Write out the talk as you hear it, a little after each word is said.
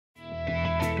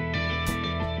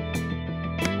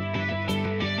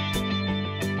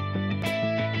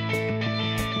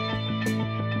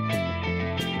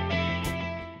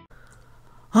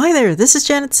Hi there, this is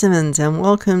Janet Simmons and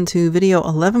welcome to video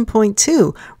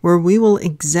 11.2 where we will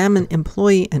examine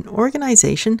employee and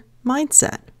organization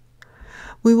mindset.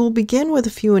 We will begin with a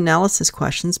few analysis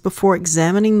questions before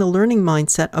examining the learning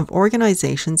mindset of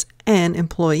organizations and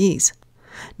employees.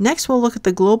 Next, we'll look at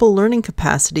the global learning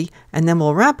capacity and then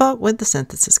we'll wrap up with the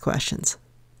synthesis questions.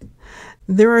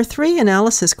 There are three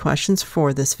analysis questions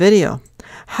for this video.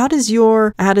 How does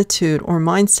your attitude or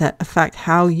mindset affect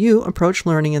how you approach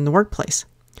learning in the workplace?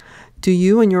 Do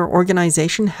you and your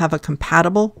organization have a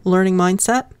compatible learning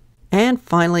mindset? And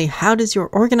finally, how does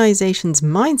your organization's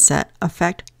mindset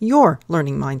affect your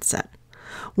learning mindset?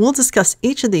 We'll discuss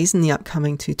each of these in the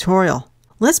upcoming tutorial.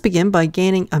 Let's begin by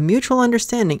gaining a mutual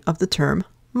understanding of the term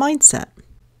mindset.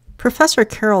 Professor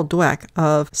Carol Dweck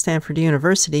of Stanford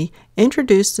University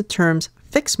introduced the terms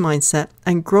fixed mindset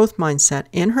and growth mindset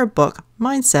in her book,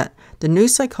 Mindset: The New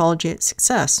Psychology of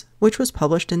Success, which was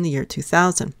published in the year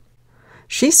 2000.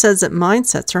 She says that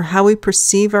mindsets are how we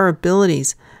perceive our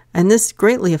abilities, and this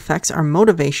greatly affects our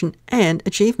motivation and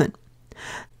achievement.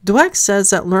 Dweck says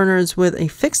that learners with a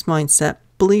fixed mindset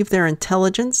believe their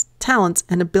intelligence, talents,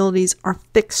 and abilities are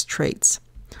fixed traits.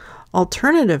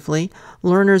 Alternatively,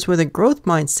 learners with a growth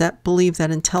mindset believe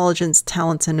that intelligence,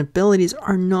 talents, and abilities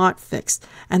are not fixed,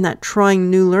 and that trying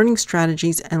new learning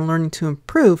strategies and learning to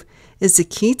improve is the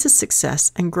key to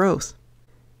success and growth.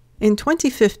 In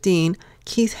 2015,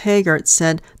 Keith Haggart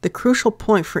said the crucial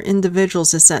point for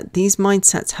individuals is that these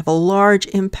mindsets have a large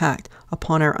impact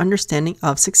upon our understanding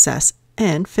of success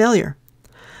and failure.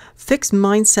 Fixed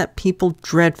mindset people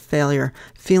dread failure,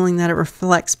 feeling that it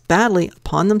reflects badly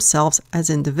upon themselves as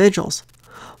individuals,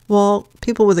 while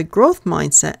people with a growth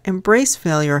mindset embrace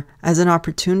failure as an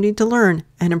opportunity to learn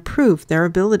and improve their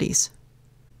abilities.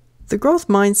 The growth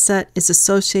mindset is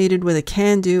associated with a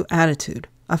can-do attitude,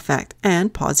 affect,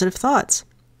 and positive thoughts.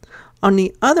 On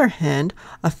the other hand,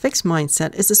 a fixed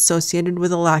mindset is associated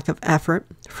with a lack of effort,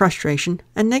 frustration,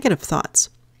 and negative thoughts.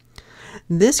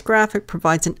 This graphic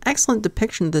provides an excellent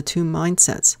depiction of the two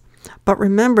mindsets. But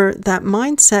remember that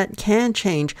mindset can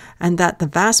change and that the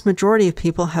vast majority of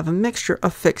people have a mixture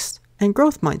of fixed and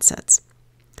growth mindsets.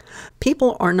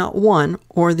 People are not one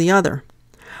or the other.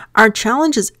 Our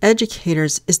challenge as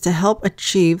educators is to help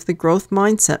achieve the growth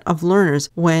mindset of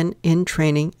learners when in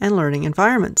training and learning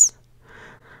environments.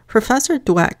 Professor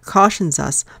Dweck cautions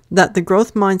us that the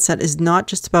growth mindset is not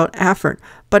just about effort,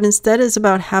 but instead is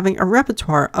about having a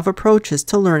repertoire of approaches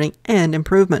to learning and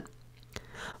improvement.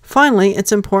 Finally,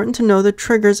 it's important to know the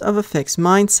triggers of a fixed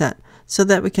mindset so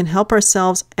that we can help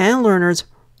ourselves and learners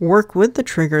work with the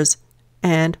triggers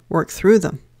and work through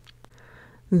them.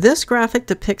 This graphic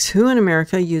depicts who in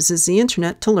America uses the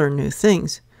internet to learn new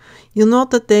things. You'll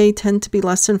note that they tend to be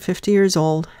less than 50 years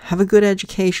old, have a good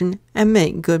education, and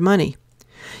make good money.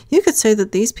 You could say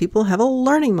that these people have a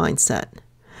learning mindset.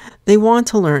 They want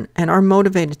to learn and are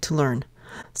motivated to learn.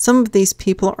 Some of these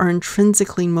people are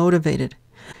intrinsically motivated.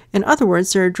 In other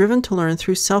words, they're driven to learn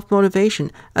through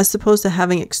self-motivation as opposed to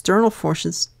having external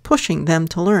forces pushing them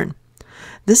to learn.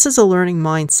 This is a learning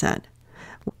mindset.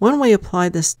 When we apply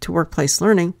this to workplace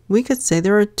learning, we could say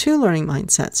there are two learning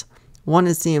mindsets. One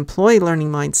is the employee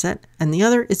learning mindset, and the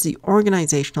other is the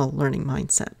organizational learning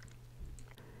mindset.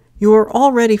 You are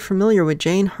already familiar with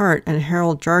Jane Hart and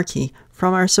Harold Jarkey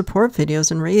from our support videos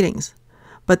and ratings,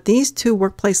 but these two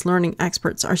workplace learning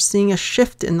experts are seeing a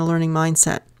shift in the learning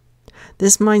mindset.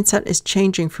 This mindset is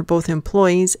changing for both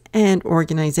employees and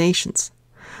organizations.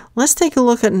 Let's take a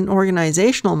look at an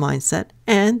organizational mindset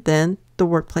and then the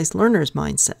workplace learner's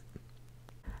mindset.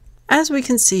 As we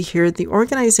can see here, the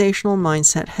organizational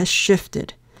mindset has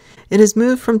shifted. It has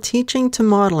moved from teaching to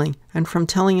modeling and from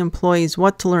telling employees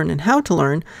what to learn and how to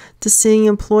learn to seeing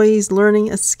employees learning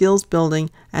as skills building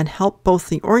and help both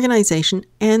the organization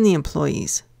and the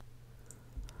employees.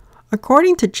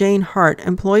 According to Jane Hart,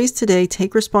 employees today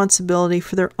take responsibility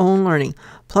for their own learning,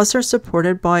 plus are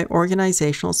supported by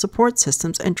organizational support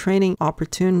systems and training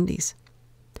opportunities.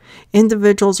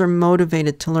 Individuals are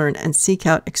motivated to learn and seek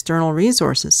out external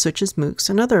resources such as MOOCs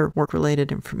and other work-related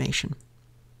information.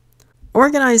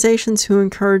 Organizations who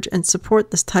encourage and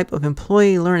support this type of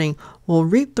employee learning will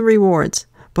reap the rewards,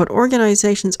 but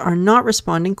organizations are not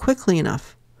responding quickly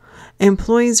enough.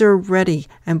 Employees are ready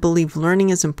and believe learning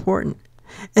is important.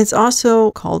 It's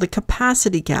also called a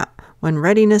capacity gap, when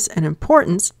readiness and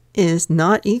importance is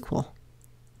not equal.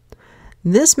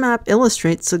 This map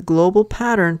illustrates the global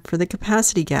pattern for the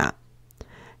capacity gap.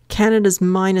 Canada's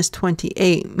minus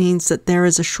 28 means that there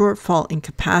is a shortfall in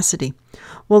capacity,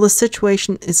 while the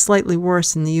situation is slightly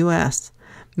worse in the US.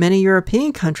 Many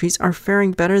European countries are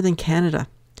faring better than Canada.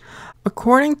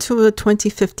 According to a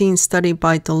 2015 study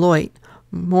by Deloitte,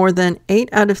 More than 8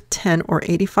 out of 10 or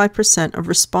 85% of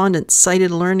respondents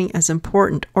cited learning as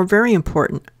important or very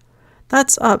important.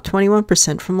 That's up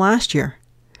 21% from last year.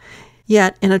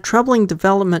 Yet, in a troubling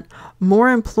development, more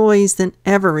employees than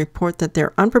ever report that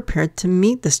they're unprepared to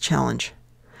meet this challenge.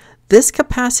 This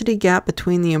capacity gap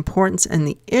between the importance and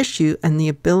the issue and the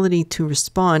ability to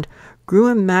respond grew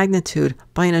in magnitude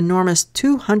by an enormous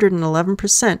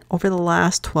 211% over the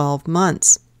last 12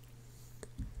 months.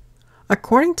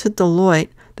 According to Deloitte,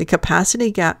 the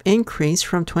capacity gap increased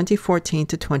from 2014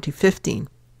 to 2015.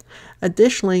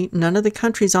 Additionally, none of the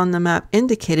countries on the map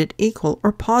indicated equal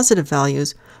or positive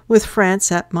values, with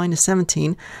France at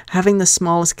 -17 having the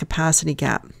smallest capacity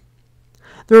gap.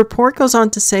 The report goes on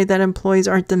to say that employees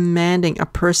are demanding a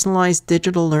personalized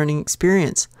digital learning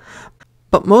experience,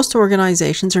 but most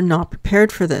organizations are not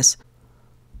prepared for this.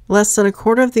 Less than a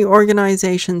quarter of the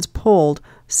organizations polled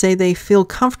say they feel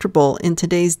comfortable in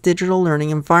today's digital learning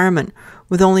environment,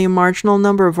 with only a marginal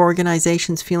number of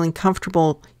organizations feeling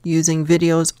comfortable using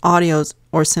videos, audios,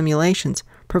 or simulations,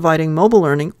 providing mobile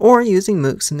learning, or using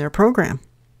MOOCs in their program.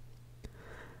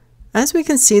 As we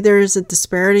can see, there is a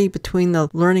disparity between the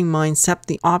learning mindset,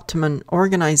 the optimum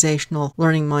organizational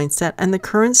learning mindset, and the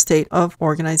current state of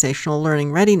organizational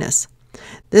learning readiness.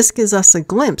 This gives us a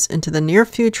glimpse into the near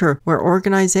future where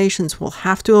organizations will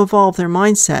have to evolve their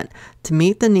mindset to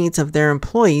meet the needs of their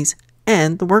employees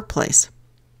and the workplace.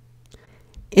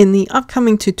 In the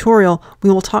upcoming tutorial, we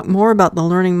will talk more about the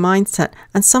learning mindset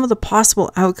and some of the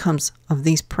possible outcomes of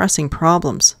these pressing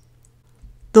problems.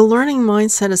 The learning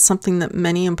mindset is something that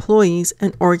many employees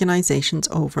and organizations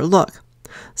overlook.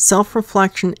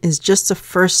 Self-reflection is just the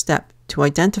first step to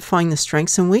identifying the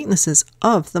strengths and weaknesses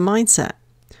of the mindset.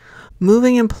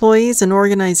 Moving employees and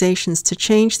organizations to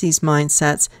change these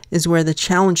mindsets is where the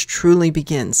challenge truly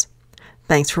begins.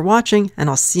 Thanks for watching, and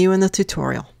I'll see you in the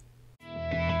tutorial.